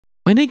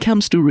When it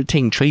comes to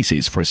routing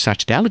traces for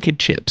such delicate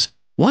chips,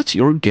 what's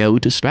your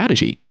go-to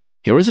strategy?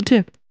 Here is a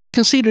tip.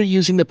 Consider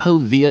using the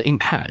POV via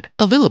InPad,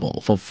 available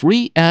for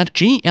free at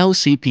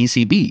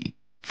JLCPCB.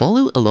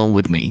 Follow along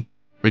with me.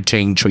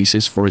 Routing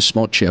traces for a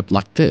small chip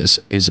like this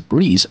is a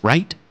breeze,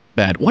 right?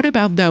 But what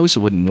about those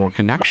with more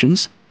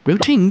connections?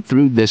 Routing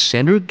through the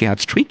center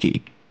gets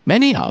tricky.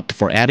 Many opt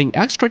for adding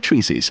extra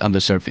traces on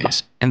the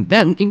surface, and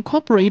then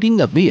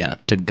incorporating a via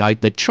to guide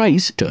the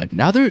trace to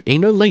another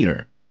inner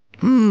layer.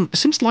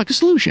 Seems like a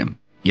solution.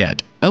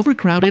 Yet,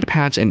 overcrowded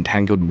pads and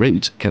tangled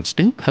routes can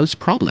still pose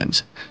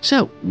problems.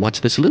 So, what's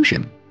the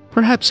solution?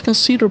 Perhaps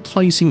consider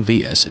placing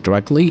vias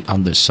directly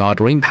on the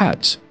soldering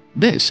pads.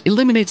 This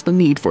eliminates the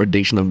need for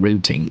additional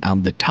routing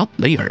on the top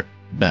layer.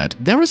 But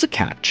there is a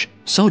catch.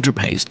 Solder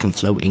paste can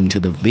flow into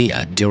the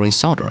via during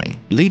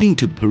soldering, leading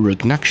to poorer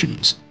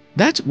connections.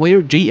 That's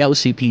where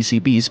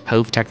JLCPCB's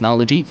POV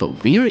technology for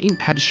via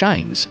InPad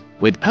shines.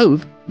 With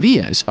POV,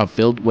 vias are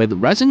filled with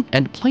resin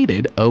and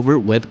plated over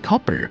with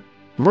copper,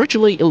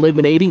 virtually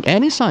eliminating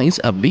any signs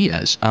of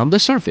vias on the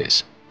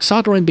surface.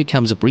 Soldering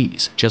becomes a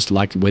breeze, just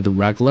like with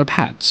regular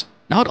pads.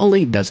 Not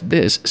only does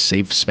this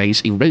save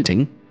space in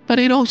routing, but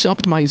it also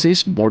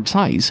optimizes board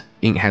size,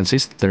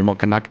 enhances thermal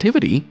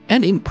conductivity,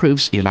 and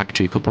improves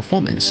electrical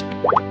performance.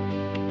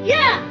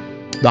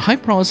 The high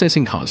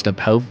processing cost of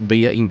POV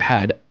via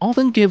InPad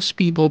often gives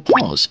people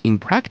pause in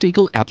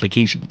practical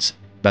applications.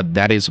 But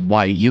that is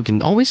why you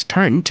can always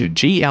turn to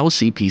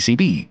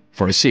JLCPCB.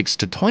 For 6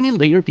 to 20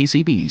 layer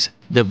PCBs,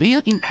 the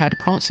via InPad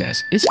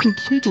process is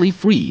completely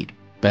free.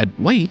 But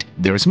wait,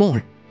 there's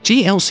more.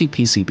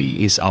 JLCPCB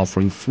is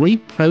offering free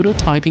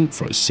prototyping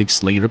for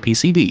 6-layer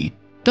PCB.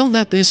 Don't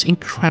let this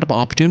incredible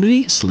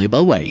opportunity slip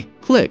away.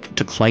 Click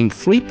to claim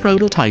free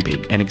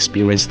prototyping and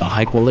experience the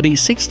high-quality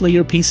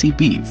 6-layer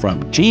PCB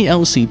from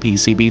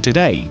JLCPCB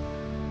today.